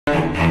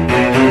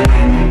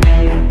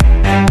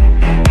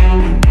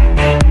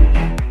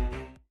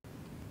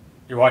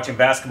You're watching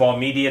Basketball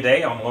Media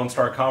Day on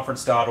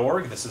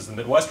LoneStarConference.org. This is the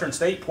Midwestern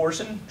State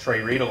portion.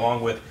 Trey Reed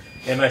along with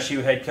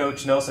MSU head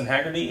coach Nelson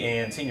Haggerty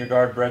and senior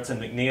guard Bretson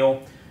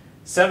McNeal.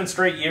 7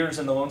 straight years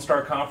in the Lone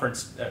Star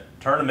Conference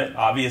tournament,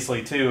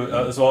 obviously, too,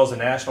 as well as a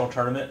national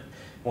tournament.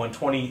 Won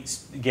 20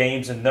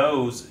 games in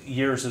those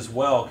years as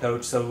well,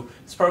 Coach. So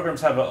these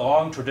programs have a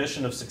long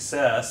tradition of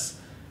success.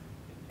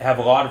 Have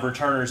a lot of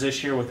returners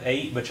this year with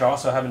 8, but you're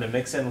also having to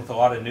mix in with a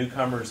lot of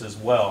newcomers as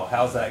well.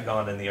 How's that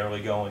gone in the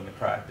early going of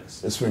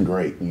practice? It's been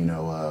great. You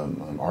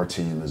know, our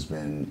team has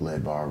been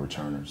led by our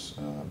returners.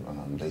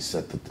 They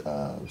set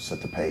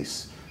the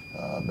pace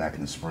back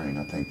in the spring.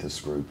 I think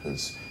this group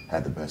has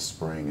had the best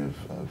spring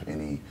of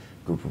any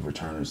group of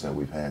returners that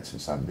we've had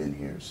since I've been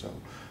here. So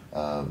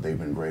they've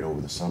been great over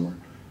the summer.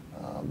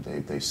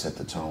 They set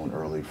the tone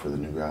early for the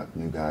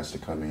new guys to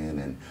come in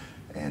and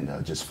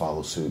just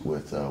follow suit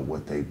with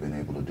what they've been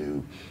able to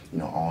do, you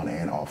know, on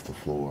and off the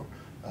floor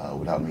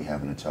without me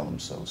having to tell them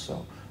so.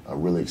 So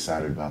really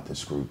excited about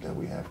this group that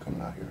we have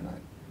coming out here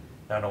tonight.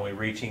 Not only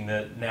reaching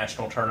the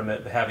national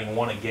tournament, but having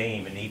won a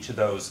game in each of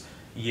those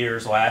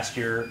years. Last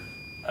year,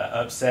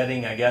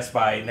 upsetting, I guess,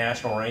 by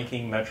national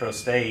ranking Metro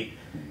State,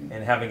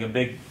 and having a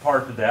big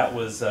part of that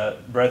was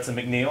Bretson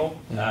McNeal.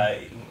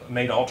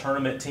 Made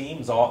all-tournament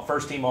teams,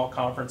 first team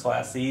all-conference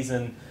last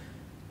season.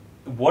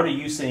 What are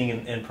you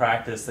seeing in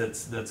practice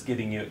that's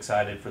getting you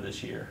excited for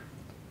this year?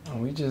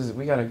 We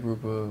got a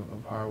group of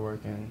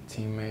hardworking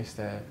teammates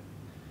that,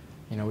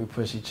 you know, we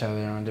push each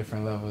other on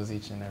different levels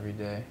each and every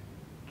day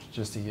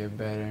just to get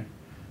better,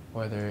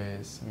 whether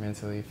it's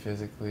mentally,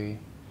 physically,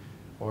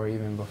 or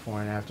even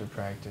before and after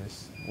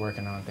practice,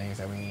 working on things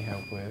that we need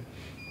help with,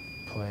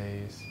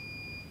 plays,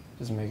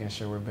 just making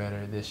sure we're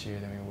better this year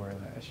than we were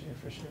last year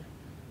for sure.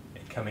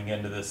 Coming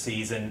into the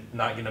season,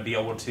 not going to be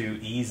able to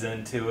ease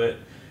into it.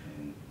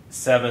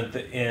 7th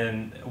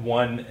in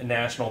one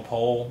national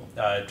poll,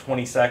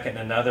 22nd in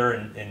another,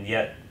 and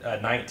yet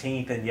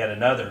 19th in yet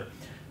another.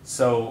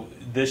 So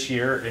this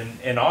year,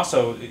 and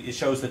also it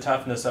shows the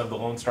toughness of the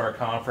Lone Star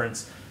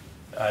Conference.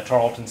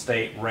 Tarleton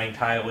State ranked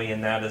highly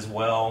in that as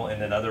well.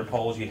 And in other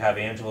polls, you have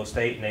Angelo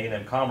State and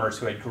A&M Commerce,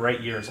 who had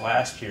great years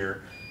last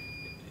year.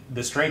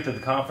 The strength of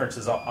the conference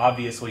is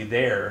obviously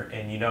there,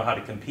 and you know how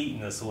to compete in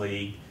this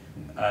league.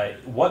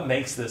 What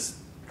makes this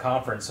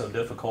conference so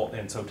difficult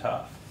and so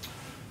tough?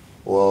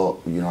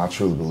 Well, you know, I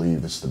truly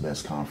believe this is the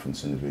best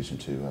conference in Division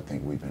II. I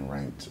think we've been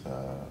ranked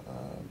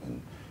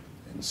in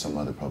some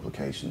other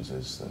publications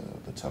as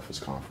the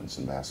toughest conference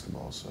in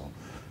basketball. So,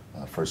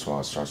 first of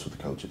all, it starts with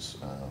the coaches.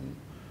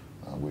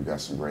 We've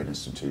got some great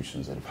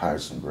institutions that have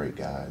hired some great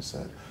guys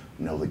that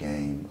know the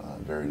game,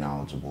 very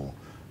knowledgeable,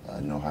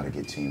 know how to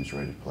get teams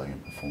ready to play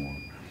and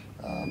perform.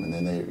 And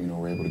then they, you know,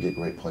 we're able to get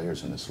great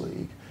players in this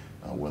league,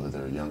 whether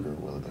they're younger,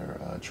 whether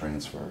they're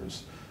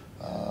transfers.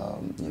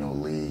 You know,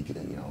 league,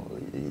 you know,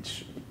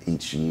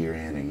 each year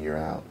in and year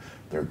out,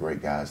 there are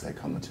great guys that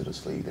come into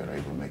this league that are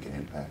able to make an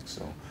impact.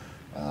 So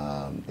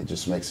it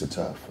just makes it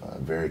tough,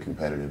 very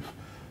competitive.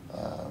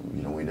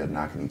 You know, we end up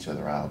knocking each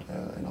other out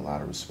in a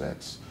lot of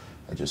respects,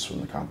 just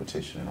from the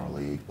competition in our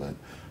league. But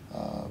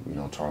you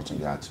know, Tarleton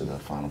got to the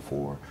Final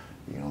Four,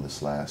 you know,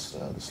 this last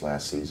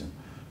season.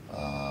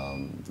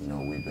 You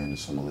know, we've been to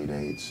some Elite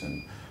Eights,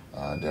 and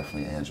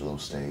definitely Angelo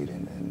State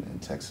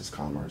and Texas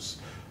Commerce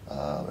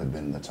have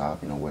been in the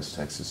top. You know, West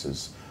Texas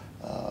is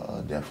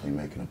definitely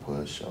making a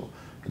push. So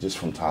just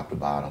from top to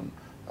bottom,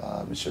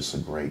 it's just a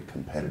great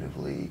competitive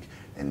league.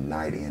 And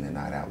night in and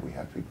night out, we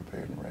have to be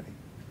prepared and ready.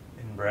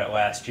 And Brett,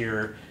 last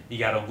year, you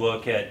got to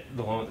look at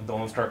the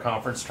Lone Star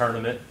Conference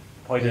tournament,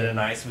 played in a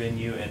nice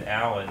venue in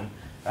Allen.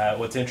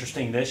 What's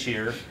interesting this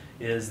year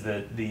is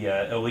that the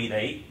Elite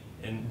Eight,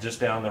 and just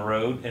down the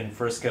road in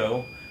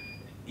Frisco,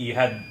 you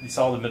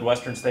saw the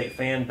Midwestern State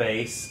fan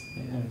base.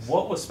 Yes.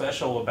 What was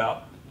special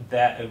about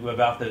that,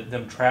 about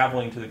them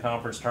traveling to the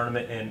conference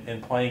tournament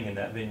and playing in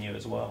that venue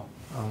as well?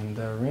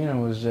 The arena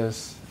was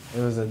it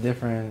was a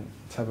different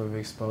type of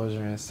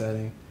exposure and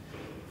setting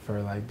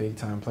for like big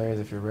time players.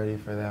 If you're ready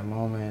for that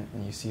moment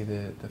and you see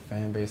the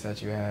fan base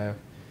that you have,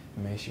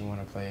 it makes you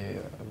want to play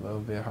a little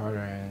bit harder,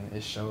 and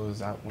it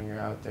shows out when you're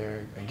out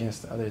there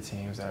against the other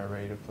teams that are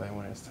ready to play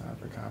when it's time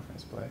for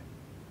conference play.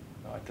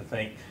 I'd like to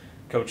thank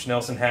Coach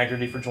Nelson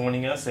Haggerty for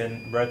joining us,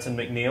 and Bretson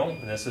McNeal.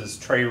 And this is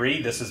Trey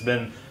Reed. This has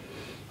been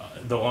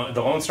the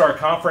Lone Star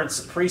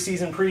Conference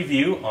preseason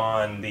preview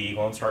on the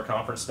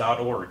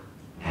LoneStarConference.org.